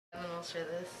channels for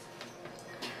this.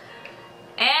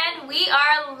 And we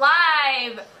are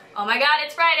live! Oh my god,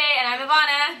 it's Friday, and I'm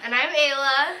Ivana. And I'm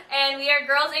Ayla. And we are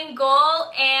Girls in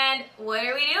Goal, and what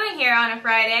are we doing here on a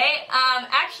Friday?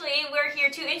 Actually, we're here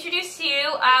to introduce to you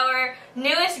our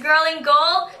newest girl in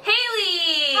goal,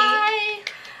 Haley! Hi!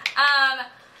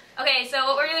 Okay, so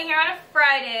what we're doing here on a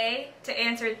Friday, to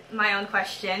answer my own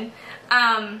question,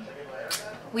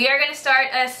 we are going to start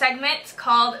a segment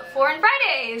called Foreign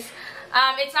Fridays.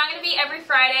 It's not going to be every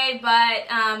Friday, but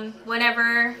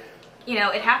whenever, you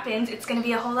know, it happens, it's going to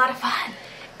be a whole lot of fun.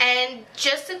 And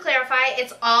just to clarify,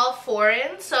 it's all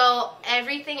foreign, so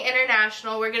everything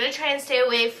international. We're going to try and stay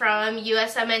away from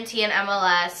USMNT and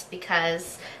MLS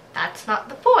because that's not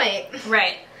the point.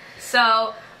 Right.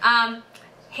 So,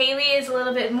 Haley is a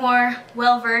little bit more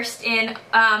well-versed in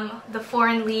the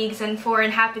foreign leagues and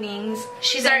foreign happenings.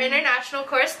 She's our international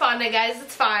correspondent, guys.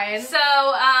 It's fine. So,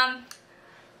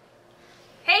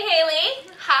 hey Haley.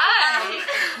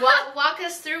 Hi. Walk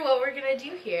us through what we're going to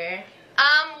do here.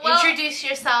 Well, Introduce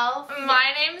yourself.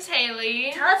 my name's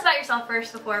Haley. Tell us about yourself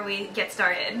first before we get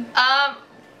started.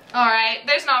 Alright,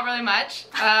 there's not really much.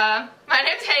 My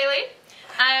name's Haley.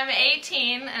 I'm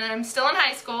 18 and I'm still in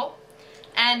high school.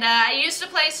 And I used to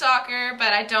play soccer,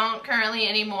 but I don't currently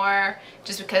anymore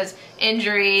just because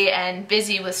injury and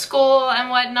busy with school and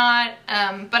whatnot.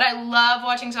 But I love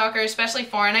watching soccer, especially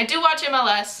foreign. I do watch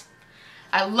MLS.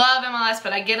 I love MLS,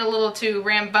 but I get a little too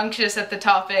rambunctious at the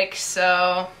topic,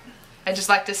 so I just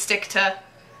like to stick to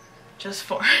just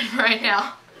foreign right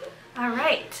now.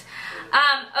 Alright.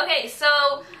 Okay,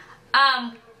 so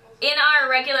in our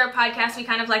regular podcast, we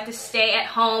kind of like to stay at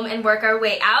home and work our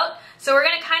way out. So we're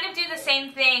going to kind of do the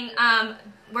same thing.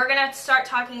 We're going to start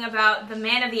talking about the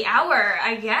man of the hour,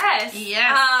 I guess.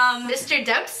 Yes. Mr.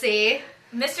 Dempsey.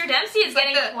 Mr. Dempsey is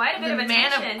getting quite a bit of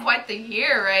attention. The man of quite the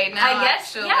year right now, I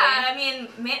guess, actually. yeah. I mean,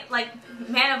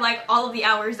 man of like all of the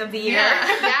hours of the year.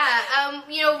 Yeah.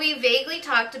 You know, we vaguely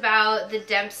talked about the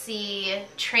Dempsey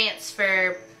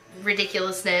transfer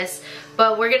ridiculousness,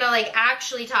 but we're gonna like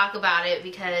actually talk about it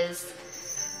because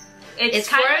it's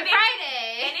kind Foreign of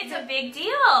Friday, and it's a big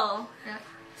deal. Yeah.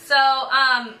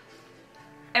 So,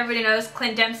 everybody knows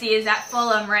Clint Dempsey is at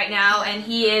Fulham right now, and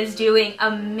he is doing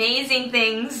amazing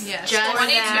things. Yes, just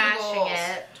 22 smashing goals.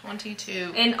 it.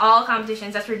 22. In all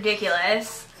competitions. That's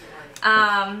ridiculous.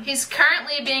 He's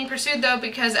currently being pursued, though,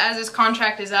 because as his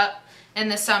contract is up in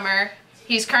the summer,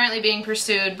 he's currently being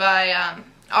pursued by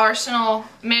Arsenal,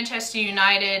 Manchester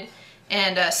United,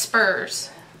 and Spurs.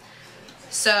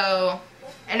 So,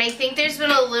 and I think there's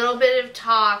been a little bit of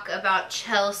talk about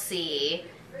Chelsea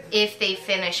if they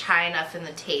finish high enough in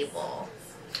the table.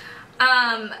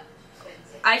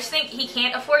 I just think he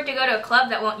can't afford to go to a club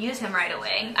that won't use him right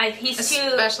away.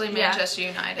 Especially Manchester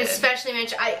United. Especially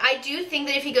Manchester. I do think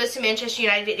that if he goes to Manchester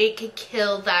United, it could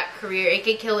kill that career. It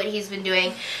could kill what he's been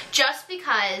doing. Just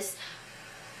because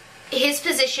his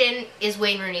position is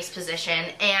Wayne Rooney's position.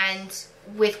 And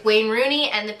with Wayne Rooney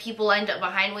and the people lined up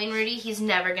behind Wayne Rooney, he's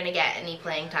never going to get any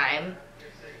playing time.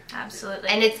 Absolutely.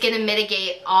 And it's going to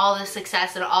mitigate all the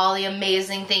success and all the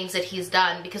amazing things that he's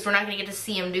done because we're not going to get to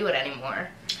see him do it anymore.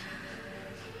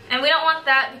 And we don't want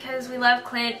that because we love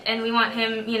Clint and we want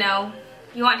him, you know,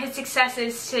 you want his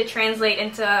successes to translate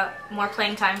into more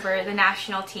playing time for the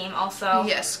national team also.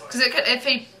 Yes, because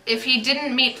if he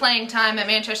didn't meet playing time at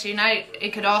Manchester United,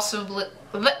 it could also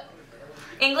English,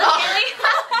 Haley?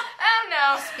 Oh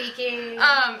no. Speaking.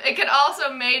 It could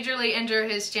also majorly injure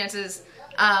his chances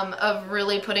of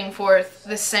really putting forth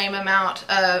the same amount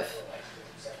of,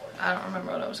 I don't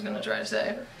remember what I was going to try to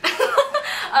say.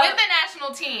 With the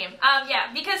national team.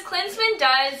 Yeah, because Klinsmann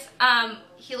does,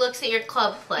 he looks at your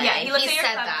club play. yeah, he looks at your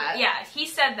club play. Yeah, he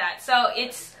said that. So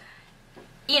it's,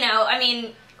 you know, I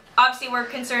mean, obviously we're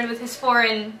concerned with his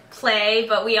foreign play,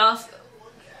 but we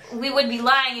would be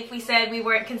lying if we said we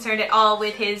weren't concerned at all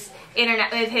with his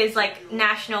like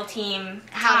national team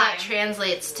how time. that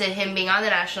translates to him being on the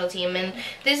national team. And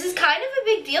this is kind of a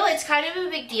big deal. It's kind of a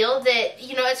big deal that,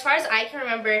 you know, as far as I can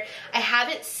remember, I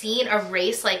haven't seen a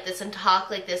race like this and talk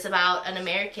like this about an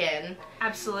American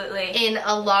Absolutely. in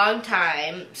a long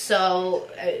time. So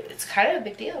it's kind of a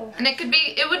big deal. And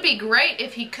it would be great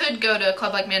if he could go to a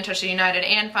club like Manchester United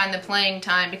and find the playing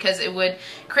time, because it would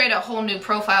create a whole new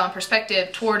profile and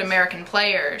perspective toward American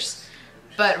players.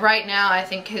 But right now, I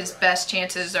think his best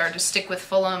chances are to stick with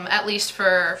Fulham, at least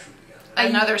for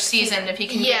another season, if he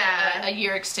can get a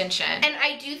year extension. And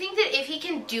I do think that if he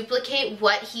can duplicate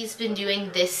what he's been doing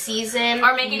this season,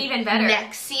 or make it even better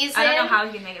next season, I don't know how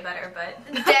he can make it better,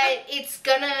 but that it's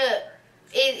gonna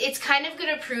it's kind of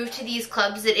going to prove to these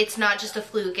clubs that it's not just a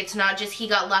fluke. It's not just he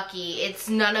got lucky. It's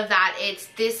none of that. It's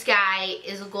this guy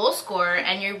is a goal scorer,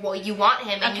 and you want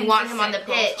him, and you want him on the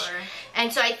pitch.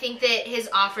 And so I think that his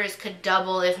offers could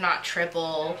double, if not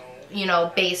triple, you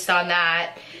know, based on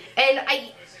that. And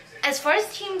as far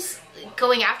as teams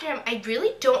going after him, I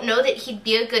really don't know that he'd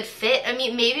be a good fit. I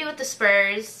mean, maybe with the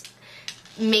Spurs,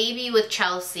 maybe with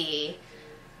Chelsea.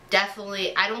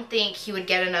 Definitely, I don't think he would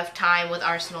get enough time with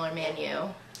Arsenal or Man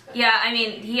U. Yeah, I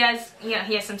mean, he has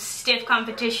some stiff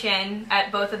competition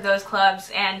at both of those clubs,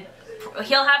 and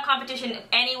he'll have competition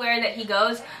anywhere that he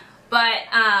goes. But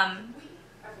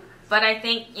I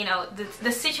think, you know,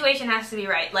 the situation has to be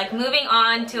right. Like, moving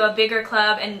on to a bigger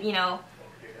club and, you know,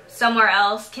 somewhere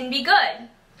else can be good.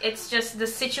 It's just the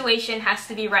situation has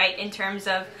to be right in terms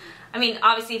of, I mean,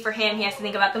 obviously for him, he has to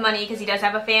think about the money because he does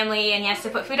have a family and he has to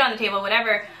put food on the table,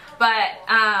 whatever. But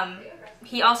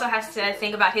he also has to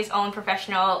think about his own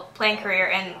professional playing career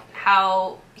and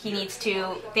how he needs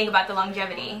to think about the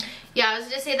longevity. Yeah, I was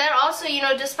going to say that also, you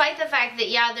know, despite the fact that,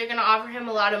 yeah, they're going to offer him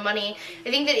a lot of money, I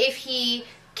think that if he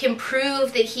can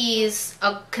prove that he's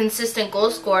a consistent goal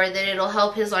scorer, that it'll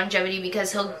help his longevity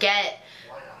because he'll get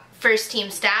first team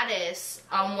status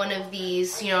on one of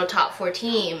these, you know, top 4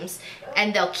 teams,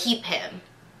 and they'll keep him.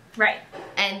 Right.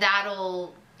 And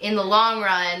that'll, in the long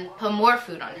run, put more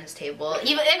food on his table.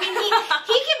 Even, I mean,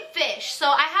 he can fish, so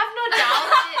I have no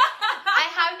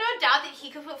doubt that he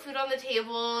could put food on the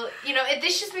table. You know,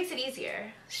 this just makes it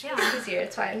easier. It's easier.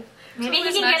 It's fine. Maybe he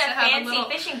can get a fancy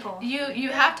fishing pole. You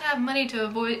have to have money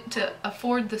to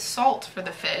afford the salt for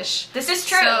the fish. This is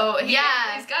true. So he's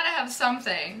got to have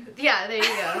something. Yeah, there you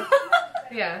go.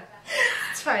 Yeah,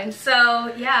 it's fine.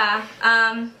 So yeah,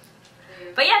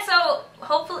 but yeah. So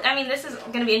hopefully, I mean, this is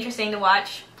going to be interesting to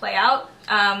watch play out,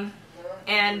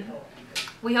 and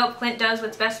we hope Clint does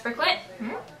what's best for Clint.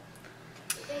 Mm-hmm.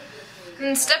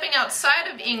 And stepping outside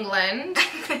of England.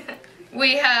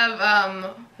 We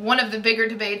have one of the bigger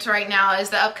debates right now is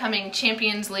the upcoming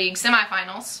Champions League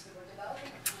semifinals,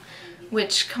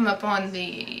 which come up on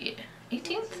the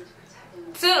 18th?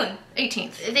 Soon.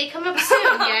 18th. They come up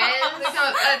soon, yes. They come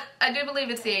up, I do believe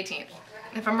it's the 18th.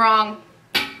 If I'm wrong,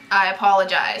 I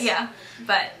apologize. Yeah,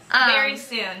 but very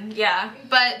soon, yeah.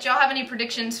 But do y'all have any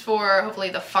predictions for hopefully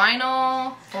the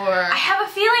final? Or I have a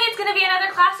feeling it's going to be another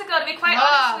Classico, to be quite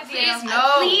honest with you. Please,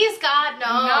 no. Please, God,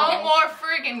 no. No more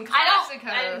friggin'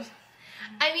 Classicos.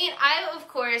 I mean,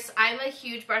 I'm a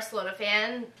huge Barcelona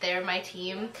fan. They're my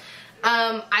team.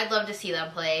 I'd love to see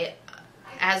them play,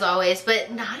 as always,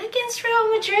 but not against Real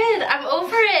Madrid. I'm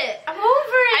over it.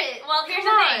 Well,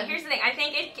 here's the thing. I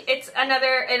think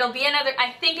it'll be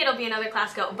another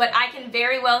Classico, but I can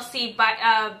very well see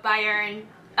Bayern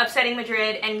upsetting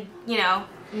Madrid and, you know,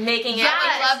 making it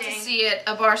I'd love to see it,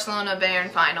 a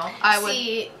Barcelona-Bayern final.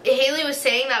 See, Haley was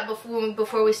saying that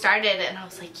before we started, and I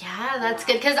was like, yeah, that's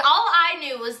good, because all I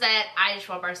knew was that I just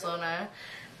want Barcelona.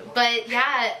 But,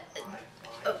 yeah,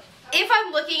 if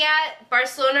I'm looking at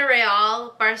Barcelona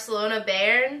Real, Barcelona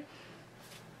Bayern,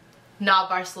 not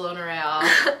Barcelona Real.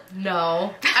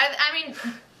 No. I mean,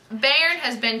 Bayern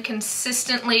has been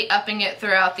consistently upping it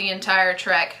throughout the entire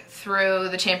trek through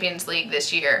the Champions League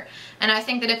this year. And I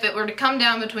think that if it were to come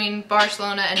down between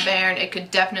Barcelona and Bayern, it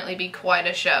could definitely be quite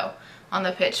a show on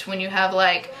the pitch. When you have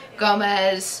like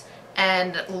Gomez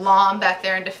and Lahm back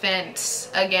there in defense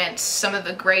against some of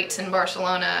the greats in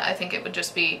Barcelona, I think it would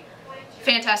just be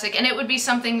fantastic. And it would be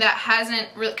something that hasn't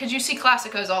really, because you see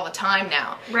Classicos all the time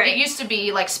now. Right. It used to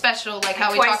be like special, like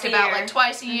how we talked about, like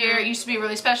twice a year. It used to be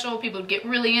really special. People would get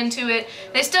really into it.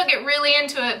 They still get really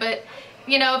into it, but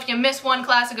you know, if you miss one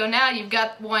Classico now, you've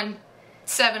got one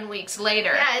 7 weeks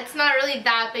later. Yeah, it's not really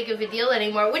that big of a deal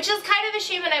anymore, which is kind of a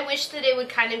shame, and I wish that it would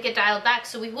kind of get dialed back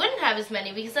so we wouldn't have as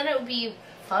many, because then it would be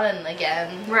fun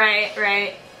again. Right.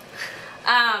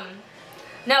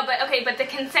 No, but the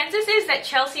consensus is that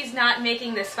Chelsea's not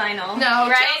making this final. No,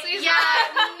 right? Chelsea's No.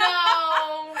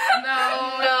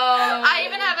 I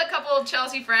even have a couple of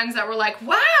Chelsea friends that were like,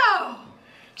 wow,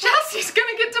 Chelsea's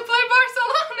gonna get to play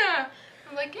Barcelona.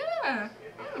 I'm like, yeah.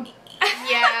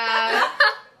 Yeah.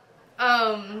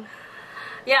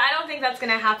 Yeah, I don't think that's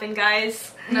gonna happen,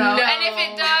 guys. No. And if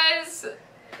it does,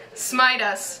 smite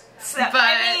us. But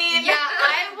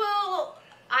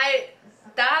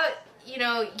you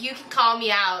know, you can call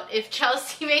me out if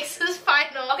Chelsea makes this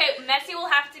final. Okay, Messi will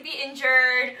have to be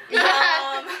injured.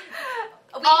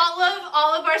 All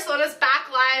of Barcelona's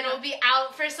back line will be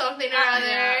out for something or other.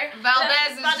 Yeah.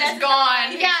 Valdez is just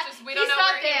gone. Yeah, we don't he's know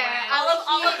not where there.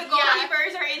 All of the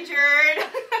goalkeepers are injured.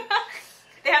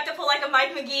 They have to pull like a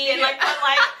Mike McGee and like put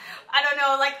like, I don't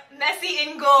know, like Messi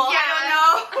in goal. Yeah. I don't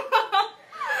know.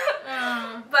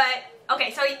 But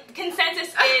okay, so consensus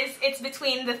is it's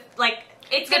between the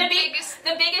it's The gonna be biggest-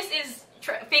 the biggest is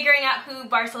figuring out who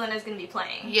Barcelona is gonna be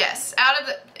playing. Yes,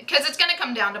 because it's going to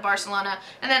come down to Barcelona,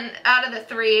 and then out of the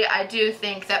three, I do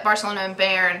think that Barcelona and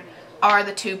Bayern are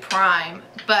the two prime,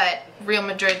 but Real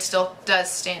Madrid still does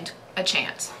stand a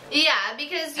chance. Yeah,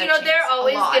 because you A know chance. they're A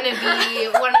always lot. gonna be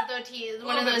one of those teams.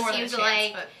 One of Little bit those more than teams a that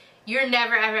chance, like but- you're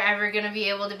never ever gonna be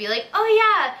able to be like, oh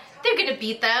yeah, they're gonna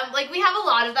beat them. Like we have a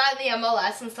lot of that in the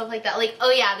MLS and stuff like that. Like,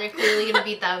 oh yeah, they're clearly gonna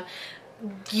beat them.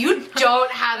 You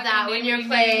don't have that when you're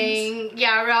playing,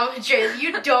 Real Madrid.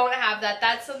 You don't have that.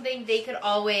 That's something they could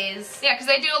always. Yeah, because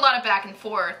they do a lot of back and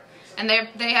forth, and there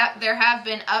have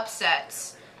been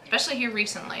upsets, especially here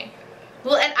recently.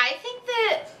 Well, and I think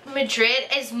that Madrid,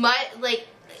 as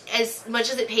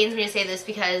much as it pains me to say this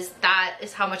because that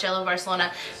is how much I love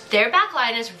Barcelona, their back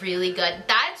line is really good.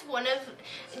 That's one of,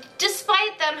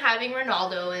 despite them having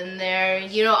Ronaldo in there,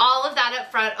 you know, all of that up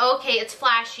front, okay, it's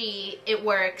flashy, it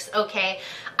works, okay.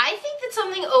 I think that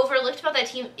something overlooked about that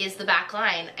team is the back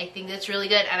line. I think that's really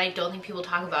good, and I don't think people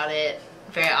talk about it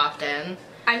very often.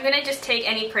 I'm gonna just take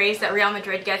any praise that Real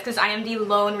Madrid gets because I am the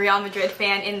lone Real Madrid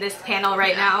fan in this panel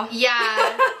right now.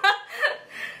 Yeah.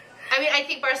 I mean, I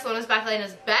think Barcelona's backline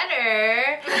is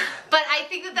better, but I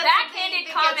think that that's Backhanded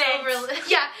something that gets comments.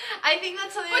 Yeah, I think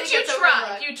that's something But that you gets try.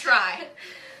 overlooked. You try.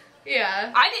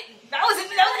 Yeah. I didn't. That was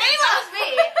That Ava. was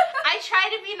me. I try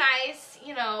to be nice,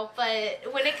 you know, but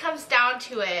when it comes down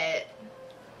to it,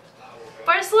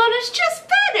 Barcelona's just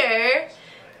better.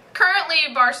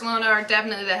 Currently, Barcelona are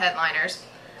definitely the headliners.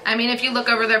 I mean, if you look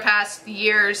over their past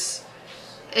years,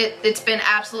 it's been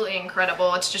absolutely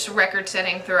incredible. It's just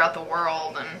record-setting throughout the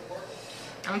world, and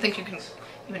I don't think you can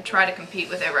even try to compete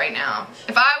with it right now.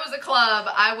 If I was a club,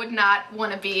 I would not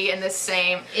want to be in this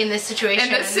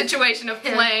situation of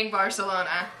playing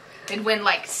Barcelona. They'd win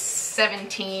like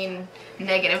 17-5.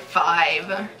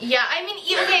 Yeah, I mean,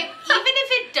 even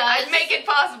if it does, I'd make it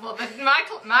possible, but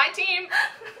my team,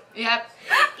 yep.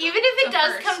 even if it Go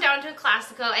does first. come down to a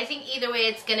Clasico, I think either way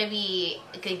it's gonna be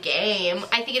a good game.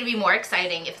 I think it'd be more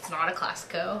exciting if it's not a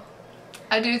Clasico.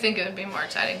 I do think it would be more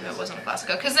exciting if it wasn't a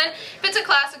Clasico. Because then, if it's a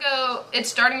Clasico, it's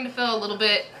starting to feel a little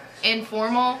bit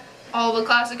informal, all the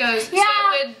Clasicos. Yeah.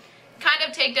 So it would kind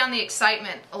of take down the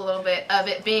excitement a little bit of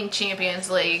it being Champions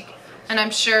League. And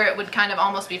I'm sure it would kind of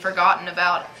almost be forgotten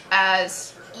about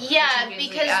as Yeah, Champions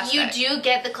League because you aspect. do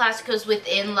get the Clásicos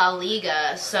within La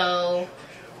Liga, so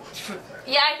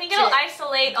Yeah, I think it'll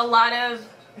isolate a lot of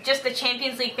just the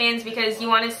Champions League fans because you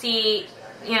want to see,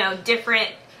 you know, different.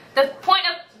 The point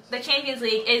of the Champions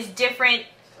League is different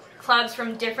clubs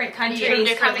from different countries From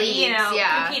different coming, you leagues, know,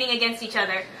 yeah. competing against each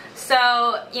other.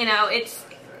 So, you know, it's.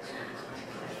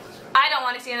 I don't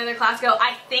want to see another Clasico.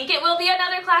 I think it will be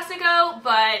another Clasico,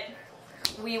 but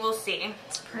we will see.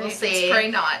 we'll see. Let's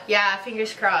pray not. Yeah,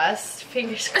 fingers crossed.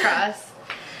 Fingers crossed.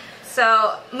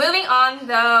 So, moving on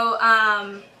though,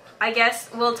 I guess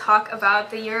we'll talk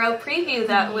about the Euro preview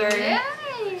that we're.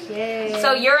 Yay.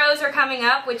 So Euros are coming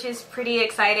up, which is pretty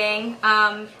exciting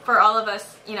for all of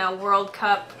us, you know, World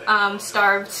Cup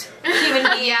starved human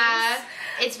beings. Yeah,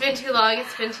 it's been too long.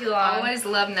 It's been too long. I always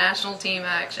love national team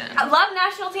action. I love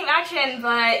national team action,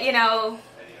 but you know,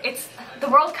 it's the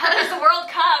World Cup is the World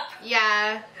Cup.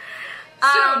 Yeah.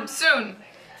 Soon.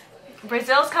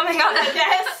 Brazil's coming up, I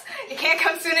guess. It can't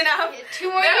come soon enough.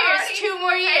 2 more They're years. already- 2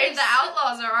 more Hey, years. the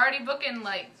Outlaws are already booking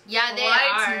like Yeah, they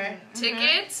flights are. and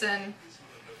tickets, and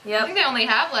I Yep. think they only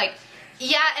have like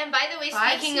Yeah, and by the way,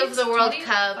 5 speaking of seats, the World 20,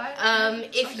 Cup, 5,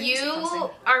 if something. you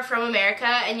are from America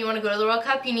and you want to go to the World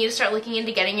Cup, you need to start looking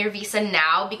into getting your visa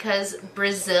now because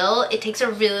Brazil, it takes a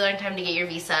really long time to get your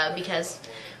visa because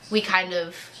we kind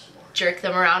of jerk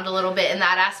them around a little bit in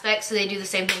that aspect, so they do the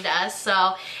same thing to us.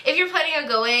 So if you're planning on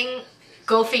going,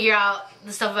 go figure out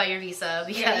the stuff about your visa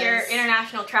because Yeah, your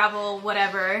international travel,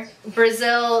 whatever.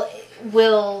 Brazil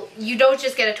will, you don't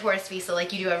just get a tourist visa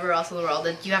like you do everywhere else in the world.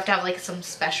 You have to have like some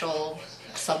special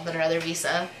something or other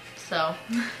visa. So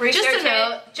Research just a it.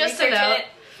 note. Just a Research note. it.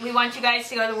 We want you guys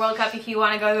to go to the World Cup if you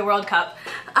want to go to the World Cup.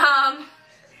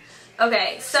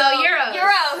 Okay, so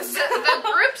Euros. the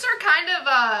groups are kind of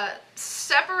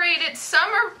separated. Some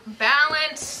are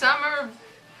balanced. Some are,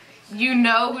 you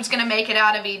know, who's going to make it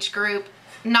out of each group.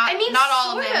 Not I mean, not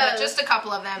all of sort them, of. but just a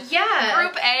couple of them. Yeah.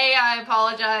 Group A, I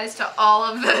apologize to all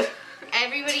of the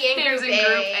Everybody in teams Group in A.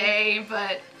 Group A,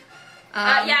 but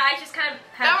yeah, I just kind of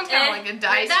have that one's kind of like a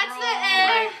dice That's roll. the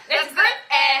A. It's That's Group the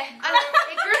A.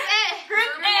 Group A.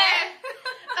 Group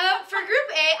A. For Group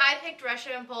A, I picked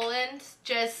Russia and Poland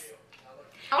just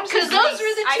I want to say because those Greece.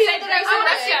 were the I two said that Greece I and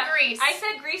wanted. Russia. Greece. I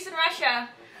said Greece and Russia.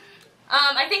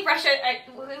 I think Russia.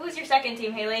 Who was your second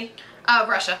team, Haley?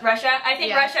 Russia. Russia. I think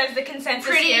Yeah. Russia is the consensus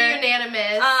Pretty here.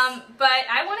 unanimous. But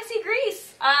I want to see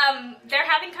Greece. They're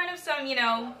having kind of some,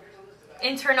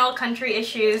 internal country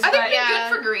issues. I think but, it'd be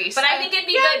good for Greece. But I think it'd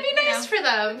be yeah, good. it'd be nice for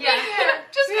them. Yeah.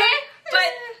 Just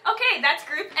But okay, that's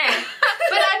Group A.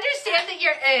 But understand that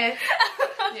you're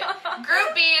yeah.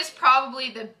 Group B is probably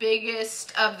the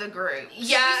biggest of the groups.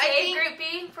 Yeah, Should we I save think Group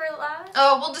B for last.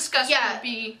 Oh, we'll discuss Yeah. Group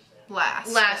B last.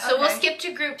 So we'll Okay. skip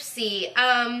to Group C.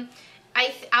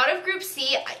 Out of Group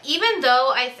C, even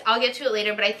though I'll get to it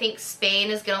later, but I think Spain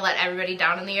is gonna let everybody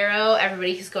down in the Euro.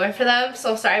 Everybody who's going for them,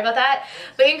 so I'm sorry about that.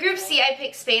 But in Group C, I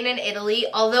picked Spain and Italy.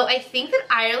 Although I think that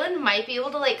Ireland might be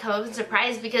able to like come up and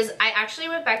surprise, because I actually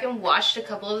went back and watched a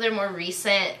couple of their more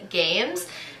recent games,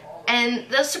 and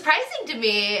that was surprising to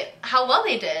me how well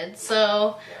they did.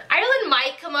 So Ireland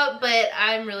might come up, but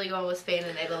I'm really going with Spain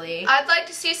and Italy. I'd like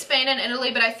to see Spain and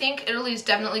Italy, but I think Italy's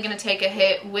definitely going to take a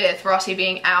hit with Rossi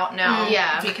being out now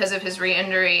because of his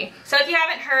re-injury. So if you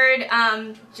haven't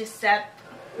heard, Giuseppe,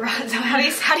 how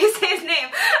do you say his name?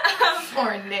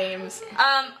 Foreign names.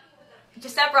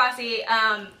 Giuseppe Rossi,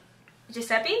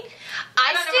 Giuseppe?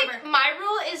 My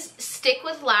rule is stick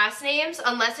with last names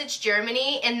unless it's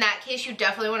Germany. In that case, you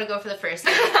definitely want to go for the first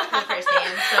name.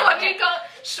 So. What do you call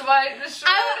I was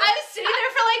sitting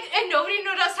there for like, and nobody knew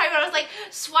what I was talking about. I was like,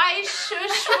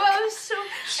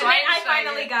 And then I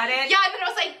finally got it. Yeah, and then I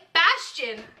was like,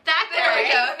 Bastion. That guy. There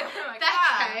we go. Oh my That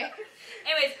God.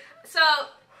 guy. Anyways, so,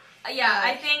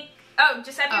 I think,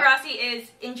 Giuseppe Rossi is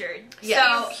injured.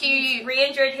 Yeah. So He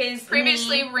re-injured his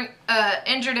previously knee,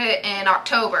 injured it in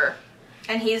October.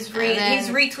 and he's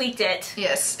then- retweaked it.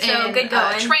 Yes. So, in, good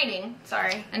going. training.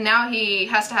 Sorry. And now he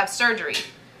has to have surgery.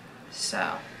 So.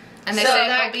 And they So say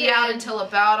that he'll be out could- until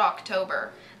about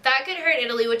October. That could hurt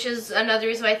Italy, which is another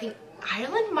reason why I think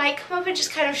Ireland might come up and just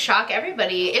kind of shock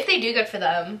everybody. If they do, good for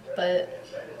them. But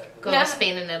go with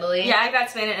Spain and Italy. Yeah, I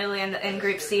got Spain and Italy in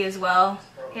Group C as well.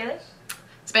 Haley?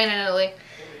 Spain and Italy.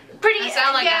 Pretty. I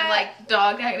sound like I'm like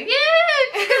dog acting.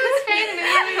 Yeah, Spain and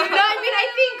Italy. No, I mean I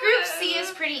think Group C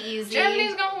is pretty easy.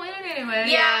 Germany's gonna win it anyway.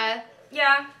 Yeah.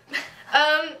 Yeah.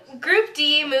 Group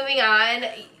D. Moving on.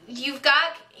 You've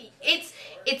got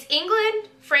it's England,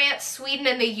 France, Sweden,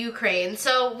 and the Ukraine.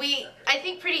 So I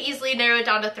think pretty easily narrow it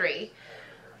down to 3.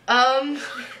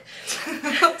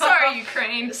 Sorry,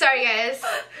 Ukraine. Sorry guys.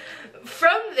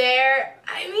 From there,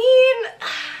 I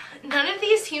mean, none of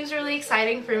these teams are really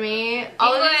exciting for me.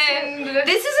 All of England.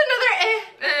 this is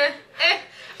another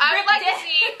I would like to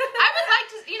see.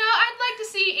 I'd like to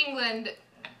see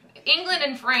England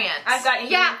and France. I've got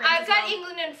England Yeah, and France I've as got well.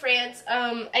 England and France.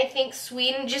 I think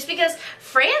Sweden, just because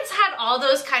France had all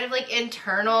those kind of like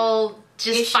internal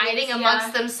just Issues, fighting amongst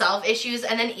yeah. themselves issues,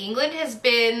 and then England has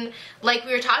been, like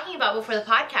we were talking about before the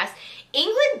podcast,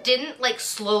 England didn't like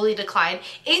slowly decline.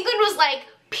 England was like,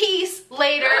 peace,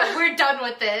 later, we're done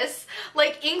with this.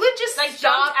 Like England just Like,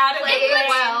 stopped jumped out of playing England.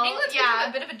 well. England's become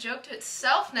a bit of a joke to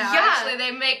itself now. Yeah. Actually,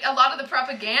 they make a lot of the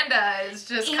propaganda is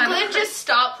just England kind of just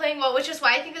stopped playing well, which is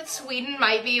why I think that Sweden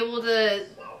might be able to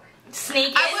Sneak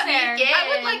in I would, there. Yeah.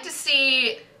 I would like to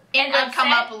see England come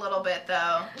upset? up a little bit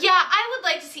though. Yeah, I would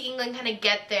like to see England kind of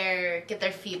get their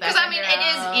feet back. Because I mean, it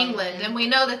is England, and we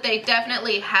know that they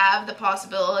definitely have the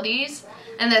possibilities,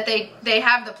 and that they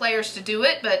have the players to do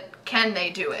it. But can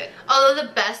they do it? Although the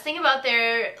best thing about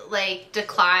their like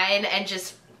decline and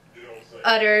just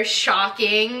utter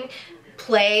shocking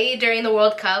play during the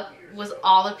World Cup was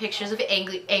all the pictures of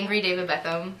angry David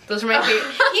Beckham. Those were my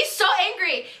favorite. He's so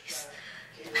angry.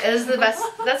 It was the best.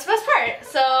 That's the best part.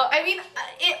 So I mean,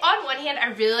 on one hand, I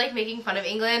really like making fun of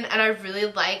England, and I really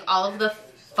like all of the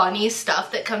funny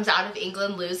stuff that comes out of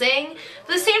England losing.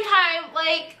 But at the same time,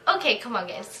 like, okay, come on,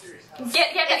 guys.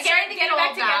 Get It's starting to get it back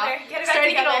old now. together. Get it back Starting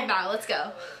to get together. old now. Let's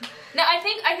go. No, I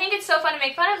think it's so fun to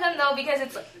make fun of them though, because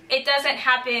it doesn't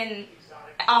happen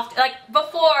often. Like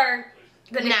before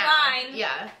the Now, decline,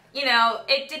 yeah.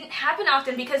 It didn't happen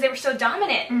often because they were so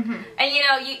dominant. And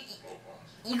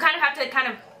you kind of have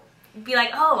to be like,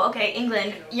 oh, okay,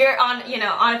 England, you're on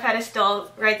on a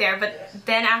pedestal right there. But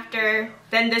then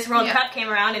then this World Yeah. Cup came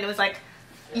around and it was like,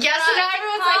 Yeah, so now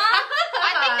everyone's like,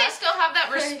 I think they still have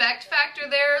that respect factor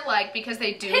there, like because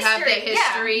they do have the History,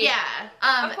 yeah. history.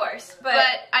 yeah. of course,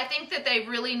 But I think that they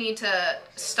really need to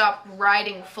stop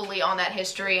riding fully on that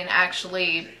history and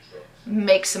actually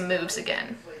make some moves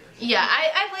again. Yeah,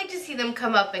 I'd like to see them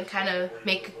come up and kind of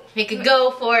make a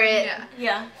go for it. Yeah.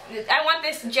 yeah, I want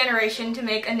this generation to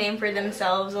make a name for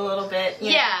themselves a little bit. you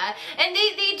know. Yeah, and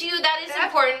they do. That is They have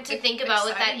important to think about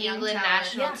with that exciting young England talent.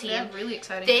 national Yeah, team. They have really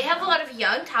exciting. They have a talent. lot of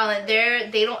young talent.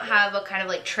 They don't have a kind of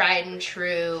like tried and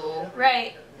true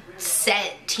Right.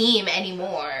 set team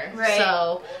anymore. Right.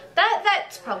 So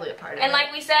that's probably a part of it. And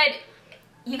like we said,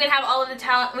 you can have all of the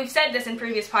talent. We've said this in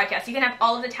previous podcasts. You can have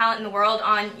all of the talent in the world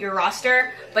on your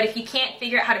roster, but if you can't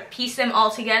figure out how to piece them all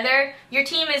together, your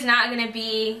team is not going to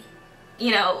be,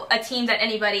 you know, a team that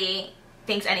anybody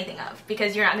thinks anything of,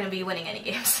 because you're not going to be winning any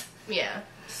games. Yeah.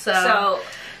 So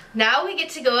now we get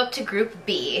to go up to Group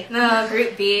B.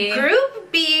 Group B.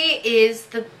 Group B is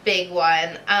the big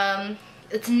one.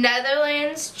 It's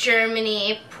Netherlands,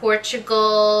 Germany,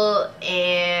 Portugal,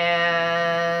 and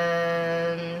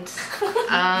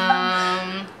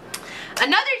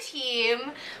another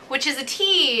team, which is a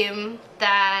team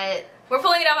that We're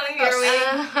pulling it up on the computer.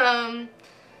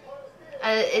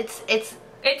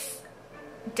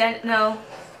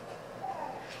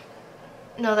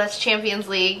 No, that's Champions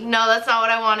League. No, that's not what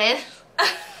I wanted.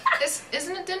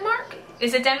 Isn't it Denmark?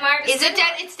 Is it Denmark? It's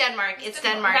Denmark. It's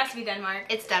Denmark. It has to be Denmark.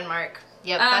 It's Denmark.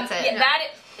 Yep, that's it. Yeah,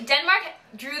 Denmark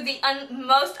drew the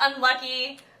most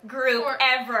unlucky group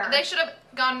ever. They should have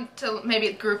gone to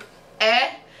maybe Group E.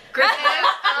 Group E.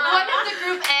 What is the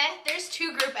Group E? There's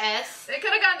two Group S. They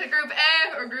could have gone to Group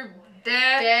E or Group D.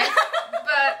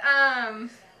 But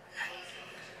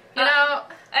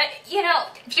you know,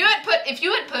 if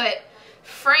you had put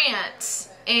France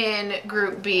in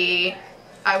Group B,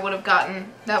 I would have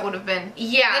gotten, that would have been,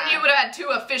 yeah. Then you would have had two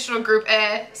official Group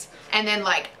A's, and then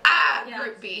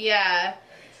Group B. Yeah.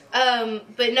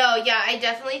 But no, yeah, I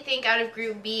definitely think out of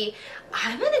Group B,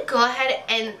 I'm gonna go ahead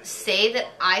and say that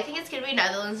I think it's gonna be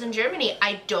Netherlands and Germany.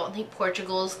 I don't think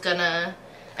Portugal's gonna,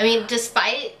 I mean,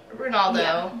 despite Ronaldo.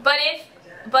 Yeah.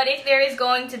 But if there is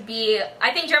going to be,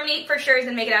 I think Germany for sure is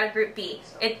gonna make it out of Group B.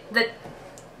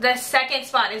 The second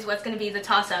spot is what's going to be the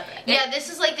toss-up. Yeah,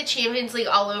 this is like the Champions League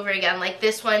all over again. Like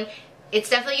this one, it's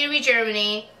definitely going to be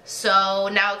Germany. So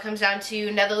now it comes down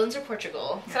to Netherlands or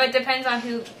Portugal. So it depends on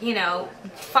who, you know,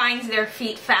 finds their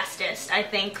feet fastest, I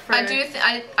think. I go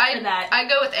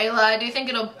with Ayla. I do think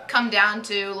it'll come down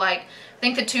to, I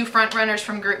think the two front runners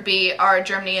from Group B are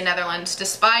Germany and Netherlands.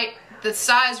 Despite the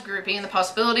size of Group B and the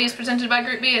possibilities presented by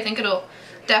Group B, I think it'll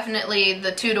definitely,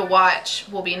 the two to watch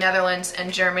will be Netherlands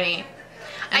and Germany.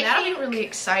 And that'll be really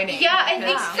exciting. Yeah, I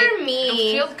think for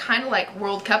me, it'll feel kind of like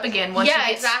World Cup again once you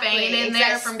get Spain in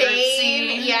there from Group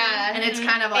C. Yeah, and it's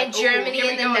kind of like, and Germany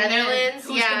and the Netherlands.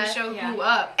 Who's going to show who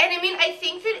up? And I mean, I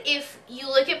think that if you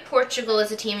look at Portugal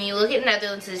as a team and you look at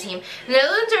Netherlands as a team, the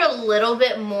Netherlands are a little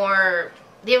bit more.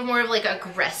 They have more of like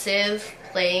aggressive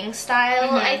playing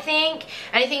style, I think.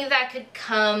 And I think that could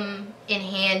come in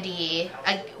handy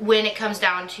when it comes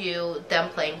down to them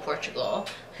playing Portugal.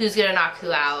 Who's going to knock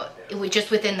who out, just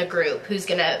within the group, who's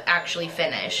going to actually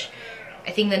finish.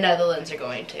 I think the Netherlands are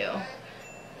going to.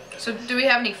 So do we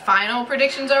have any final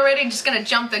predictions already? Just going to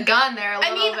jump the gun there a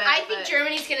little bit. I think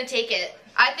Germany's going to take it.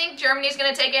 I think Germany's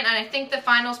going to take it, and I think the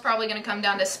final's probably going to come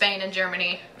down to Spain and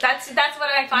Germany. That's what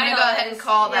my final I'm going to go ahead and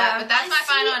call that. But that's my see,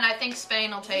 final, and I think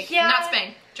Spain will take it. Not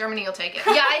Spain. Germany will take it.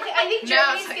 Yeah, I think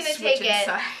Germany's going to take it.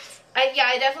 Sides.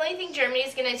 I definitely think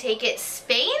Germany's going to take it.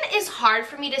 Spain is hard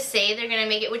for me to say they're going to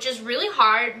make it, which is really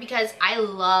hard because I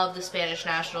love the Spanish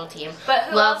national team. But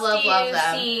who else do you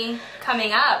see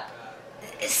coming up?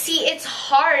 See, it's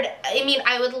hard. I mean,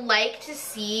 I would like to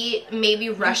see maybe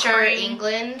Russia or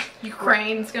England.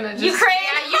 Ukraine's going to just... Ukraine!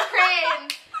 Yeah, Ukraine!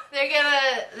 They're going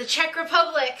to... The Czech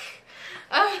Republic.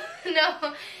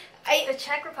 No. The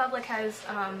Czech Republic has...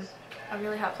 a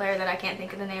really hot player that I can't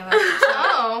think of the name of.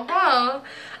 Oh, wow.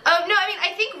 No, I mean,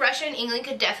 I think Russia and England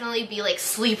could definitely be like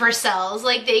sleeper cells.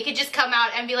 Like, they could just come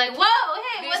out and be like, whoa,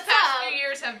 hey, what's up? These past few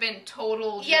years have been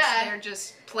total, they're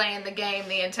just playing the game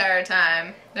the entire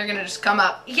time. They're going to just come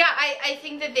up. Yeah, I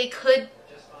think that they could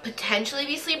potentially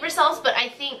be sleeper cells, but I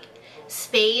think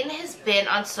Spain has been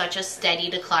on such a steady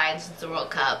decline since the World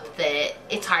Cup that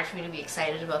it's hard for me to be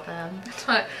excited about them. That's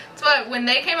why when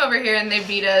they came over here and they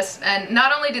beat us, and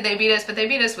not only did they beat us, but they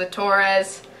beat us with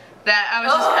Torres, that I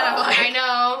was just kind of like... I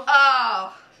know.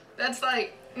 Oh, that's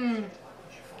like...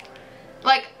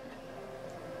 Like,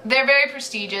 they're very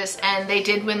prestigious, and they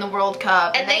did win the World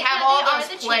Cup, and they have all those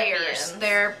players.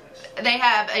 They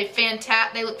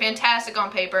look fantastic on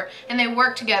paper, and they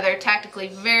work together tactically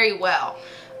very well.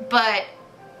 But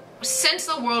since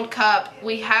the World Cup,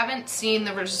 we haven't seen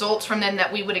the results from them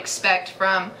that we would expect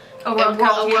from a World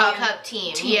Cup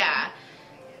team. Yeah.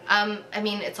 I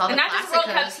mean, it's all the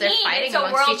Clásicos. They're fighting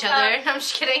amongst each other. I'm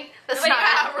just kidding. That's not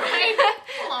right.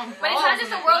 But it's not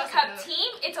just a World Cup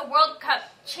team, it's a World Cup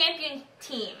champion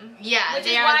team. Yeah, which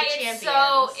they is are why the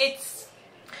champions. It's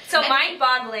so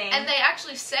mind-boggling. And they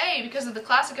actually say, because of the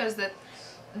Clásicos, that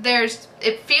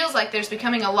it feels like there's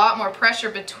becoming a lot more pressure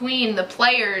between the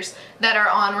players that are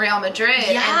on Real Madrid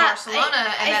and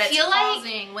Barcelona, and that it's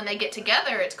causing, when they get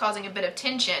together, it's causing a bit of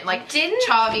tension. Like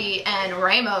Xavi and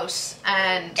Ramos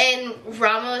and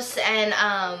Ramos and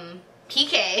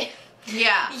Piqué.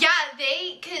 Yeah. Yeah,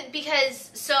 they could,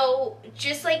 because so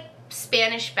just like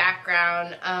Spanish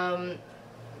background,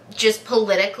 just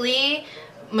politically,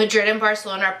 Madrid and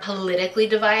Barcelona are politically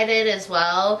divided as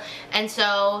well, and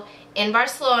so in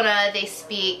Barcelona they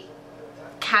speak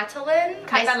Catalan,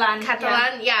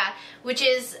 yeah, which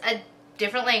is a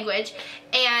different language.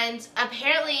 And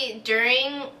apparently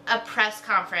during a press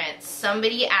conference,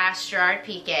 somebody asked Gerard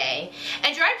Piqué,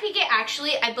 and Gerard Piqué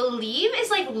actually, I believe, is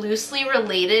like loosely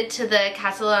related to the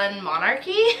Catalan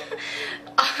monarchy.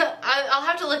 I'll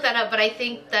have to look that up, but I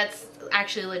think that's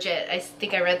actually legit. I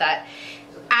think I read that.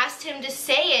 Asked him to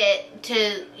say it,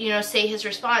 to, you know, say his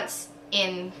response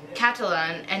in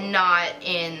Catalan and not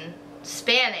in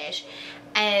Spanish,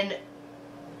 and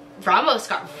Ramos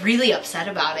got really upset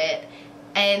about it.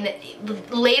 And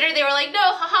later they were like, no,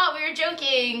 haha, we were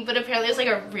joking, but apparently it was like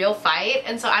a real fight,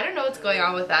 and so I don't know what's going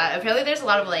on with that. Apparently there's a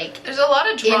lot of like, there's a lot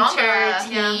of drama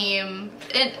inter-team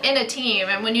in a team,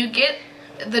 and when you get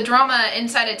the drama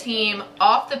inside a team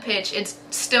off the pitch, it's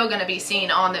still going to be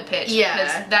seen on the pitch.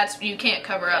 Yeah, because you can't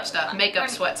cover up stuff. Makeup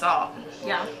sweats off.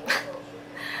 Yeah.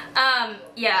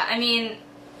 Yeah, I mean,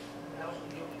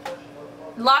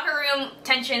 locker room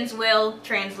tensions will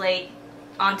translate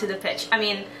onto the pitch. I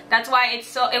mean, that's why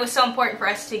it was so important for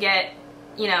us to get,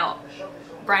 you know,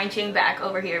 Brian Ching back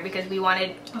over here, because we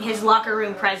wanted his locker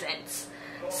room presence.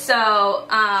 So,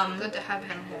 good to have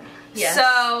him here. Yes.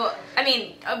 So, I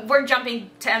mean, we're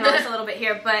jumping to MLS a little bit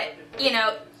here, but, you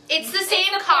know, it's the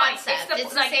same concept.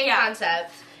 It's the same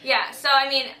concept. Yeah, so, I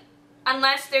mean,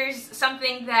 unless there's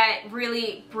something that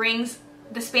really brings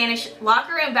the Spanish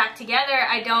locker room back together,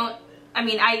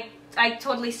 I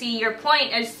totally see your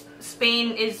point, as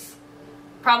Spain is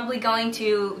probably going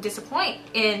to disappoint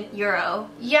in Euro.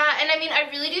 Yeah, and I mean, I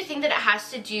really do think that it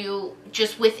has to do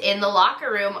just within the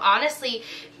locker room, honestly,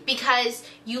 because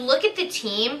you look at the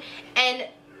team and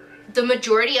the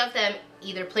majority of them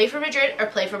either play for Madrid or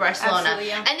play for Barcelona. Absolutely,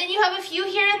 yeah. And then you have a few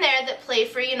here and there that play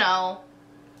for, you know,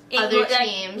 other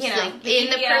teams, you know, like in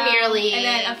the Premier League. And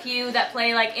then a few that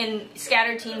play like in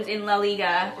scattered teams in La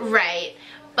Liga. Right.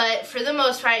 But for the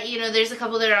most part, you know, there's a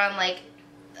couple that are on like,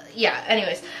 yeah,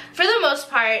 anyways. For the most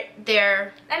part,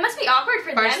 they're It must be awkward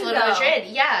for Barcelona, them, though. Madrid,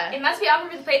 yeah. It must be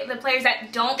awkward for the players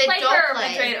that don't play for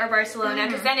Madrid or Barcelona,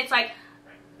 because then it's like,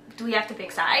 do we have to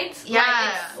pick sides? Yeah.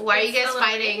 Like, why are you guys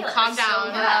fighting? Ridiculous. Calm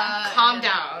down. Calm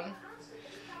down.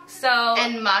 So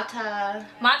and Mata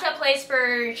plays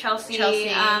for Chelsea.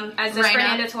 As does Reina.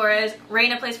 Fernando Torres.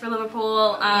 Reina plays for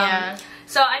Liverpool. Yeah.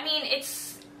 So I mean,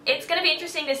 it's gonna be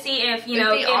interesting to see if It'd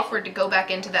be awkward to go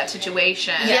back into that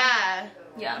situation. Yeah.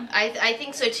 Yeah. I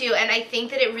think so too, and I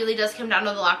think that it really does come down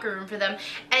to the locker room for them,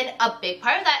 and a big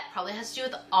part of that probably has to do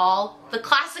with all the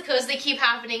Clásicos that keep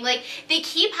happening. Like, they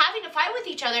keep having to fight with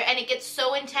each other, and it gets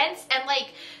so intense, and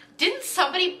like, didn't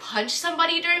somebody punch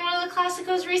somebody during one of the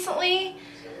Clásicos recently?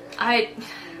 I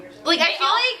feel like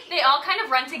they all kind of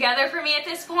run together for me at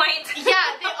this point. Yeah,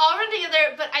 they all run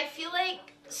together, but I feel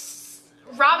like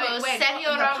Ramos,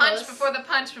 Sergio Ramos, the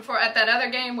punch before at that other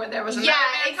game where there was another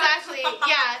man exactly. punch.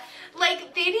 Yeah,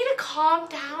 like they need to calm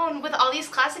down with all these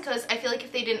Clásicos. I feel like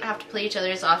if they didn't have to play each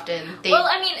other as often, well,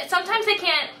 I mean, sometimes they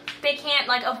can't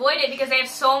like avoid it because they have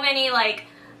so many, like,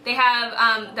 they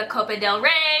have the Copa del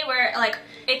Rey where like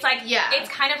it's like it's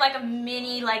kind of like a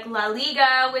mini like La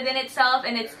Liga within itself,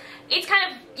 and it's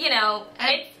kind of, you know,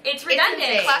 it's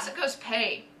redundant. Clásicos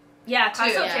pay. Yeah,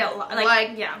 Clásicos pay a lot.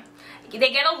 Like, yeah.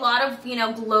 They get a lot of, you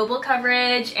know, global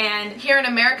coverage, and here in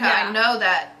America, I know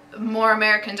that more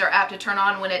Americans are apt to turn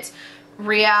on when it's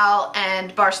Real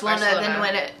and Barcelona than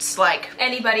when it's like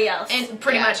anybody else. And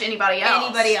pretty much anybody else.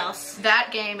 Anybody else. That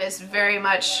game is very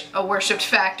much a worshipped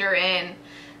factor in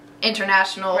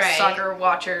international soccer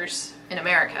watchers in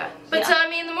America. But so, I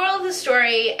mean, the moral of the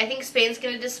story, I think Spain's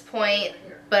going to disappoint,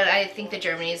 but I think that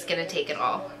Germany's going to take it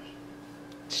all.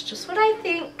 It's just what I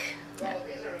think. Yeah.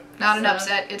 Not an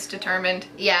upset, it's determined.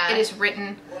 Yeah. It is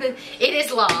written. It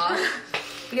is law.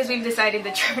 Because we've decided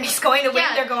that Germany's going to win,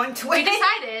 they're going to win. We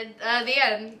decided, the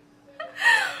end.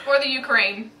 Or the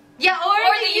Ukraine. Yeah, or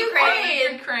the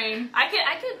Ukraine. Ukraine. I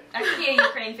could be a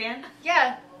Ukraine fan.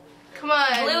 Yeah. Come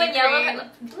on. Blue and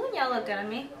yellow look good on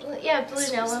me. Blue and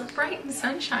yellow. It's bright and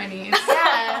sunshiny.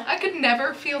 Yeah. I could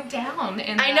never feel down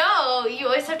in that. I know. You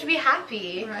always have to be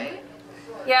happy. Right?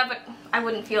 Yeah, but I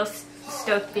wouldn't feel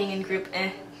stoked being in Group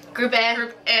E. Group E.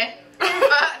 Group E.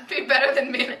 Be better than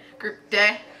me. Group D.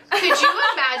 Could you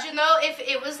imagine though if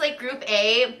it was like Group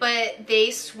A, but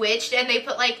they switched and they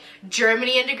put like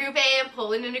Germany into Group A and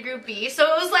Poland into Group B, so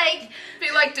it was like Be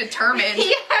like determined.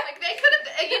 Yeah. Like they could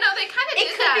have, you know, they kind of did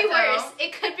it that could be though. worse.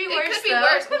 It could be It worse. could be though.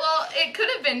 worse. Well, it could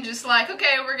have been just like,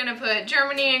 okay, we're gonna put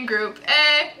Germany in Group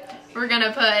A. We're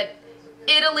gonna put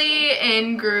Italy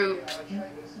in Group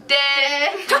D.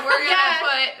 And we're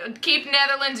gonna keep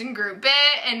Netherlands in Group B,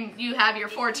 and you have your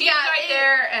 4 teams right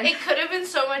there. And it could have been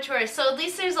so much worse. So at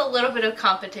least there's a little bit of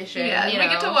competition. yeah, you we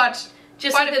know, get to watch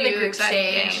just quite a within few the group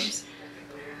exciting stage. games.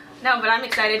 No, but I'm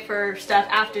excited for stuff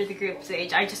after the group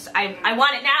stage. I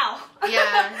want it now.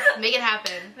 Yeah, make it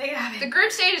happen. Make it happen. The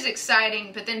group stage is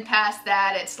exciting, but then past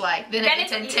that, it's like then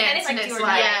it's intense, then it's like and it's do or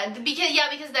like Yeah,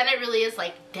 because then it really is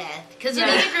like death. Because in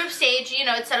the group stage, you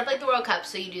know, it's set up like the World Cup,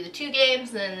 so you do the 2 games,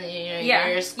 and then you know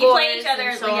your You scores play each other,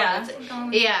 and so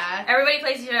on. yeah. Yeah. Everybody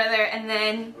plays each other, and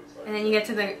then you get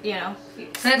to the then the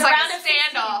it's like round a of 16.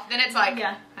 standoff. Then it's like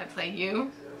Yeah. I play you.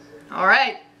 All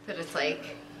right. But it's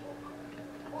like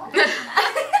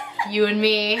you and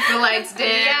me. The lights dim.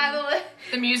 Yeah,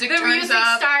 The music the turns music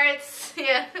up. starts.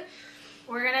 Yeah.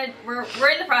 We're in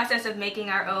the process of making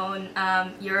our own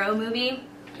Euro movie.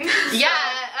 Yeah.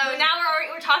 But now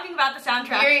we're talking about the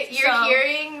soundtrack. You're so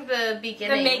hearing the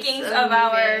beginnings. the makings of of the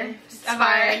our movie. It's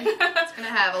fine. It's gonna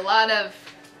have a lot of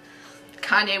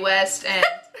Kanye West and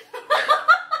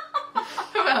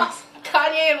who else?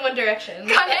 Kanye and One Direction.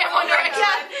 Kanye and One Direction.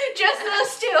 Yeah, just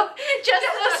those two. Just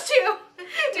those two.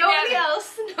 Nobody Together.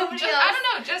 else. Nobody else. I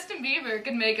don't know. Justin Bieber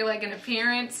could make it like an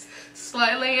appearance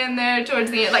slightly in there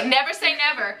towards the end. Like never say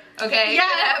never. Okay. Yeah. It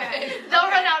could happen. They'll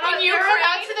run out In on Ukraine. run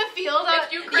out to the field.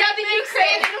 If Ukraine Yeah, the makes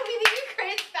Ukraine. it. It'll be the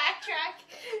Ukraine's backtrack.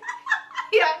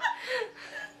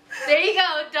 Yeah. There you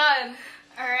go. Done.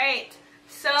 All right.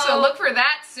 So look for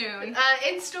that soon.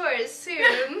 In stores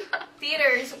soon.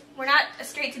 Theaters. We're not a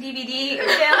straight to DVD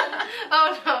film.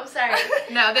 Oh no, I'm sorry.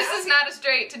 No, this is not a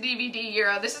straight to DVD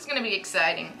Euro. This is gonna be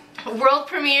exciting. World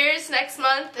premieres next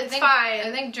month. It's fine.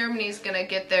 I think Germany's gonna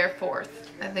get there 4th.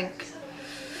 I think.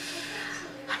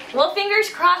 Well, fingers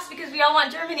crossed because we all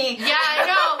want Germany. Yeah, I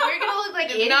know. We're gonna look like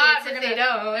If idiots not, if we're they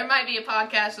gonna, don't. there might be a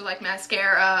podcast with like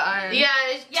mascara on. Yeah,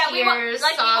 we want tears,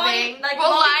 like sobbing.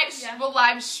 We'll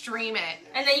live stream it.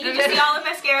 and then you can just see all the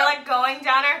mascara like going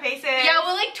down our faces. Yeah,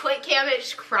 we'll like twit cam it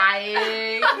just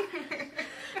crying.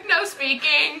 No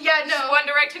speaking. Yeah, no. Just One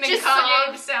Direction and Just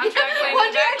Kanye sob. the soundtrack playing One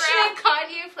in the Direction and background.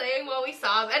 Kanye playing while we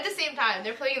sob at the same time.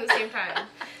 They're playing at the same time.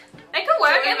 It could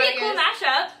work. So It'd be a cool everybody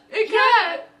mashup. It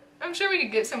could. I'm sure we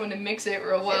could get someone to mix it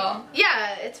real well.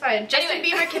 Yeah, it's fine. Justin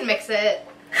Anyway. Bieber can mix it.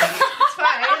 It's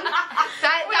fine.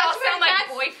 We all sound like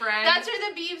that's, boyfriends. that's where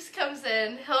the Biebs comes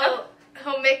in.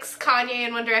 He'll mix Kanye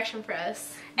and One Direction for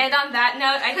us. And on that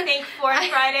note, I think Foreign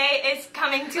Friday is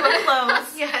coming to a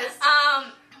close. Yes.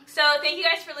 So thank you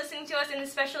guys for listening to us in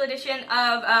this special edition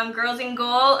of Girls in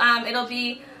Goal. It'll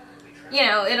be,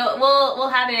 we'll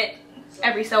have it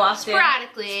every so often.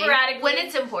 Sporadically. When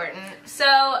it's important. So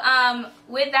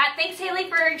with that, thanks Haley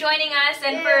for joining us,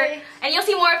 and Yay. and you'll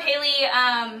see more of Haley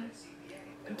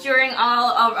during all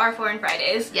of our Foreign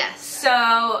Fridays. Yes.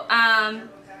 So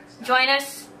join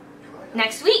us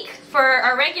next week for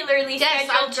our regularly Yes,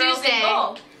 scheduled on Girls in Tuesday.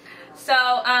 Goal.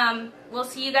 So we'll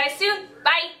see you guys soon.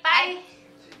 Bye. Bye.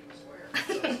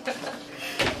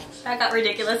 That got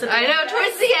ridiculous. At the I end, know, guys.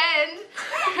 towards the end.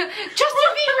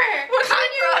 Justin Bieber!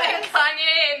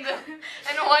 Kanye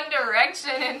and One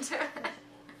Direction into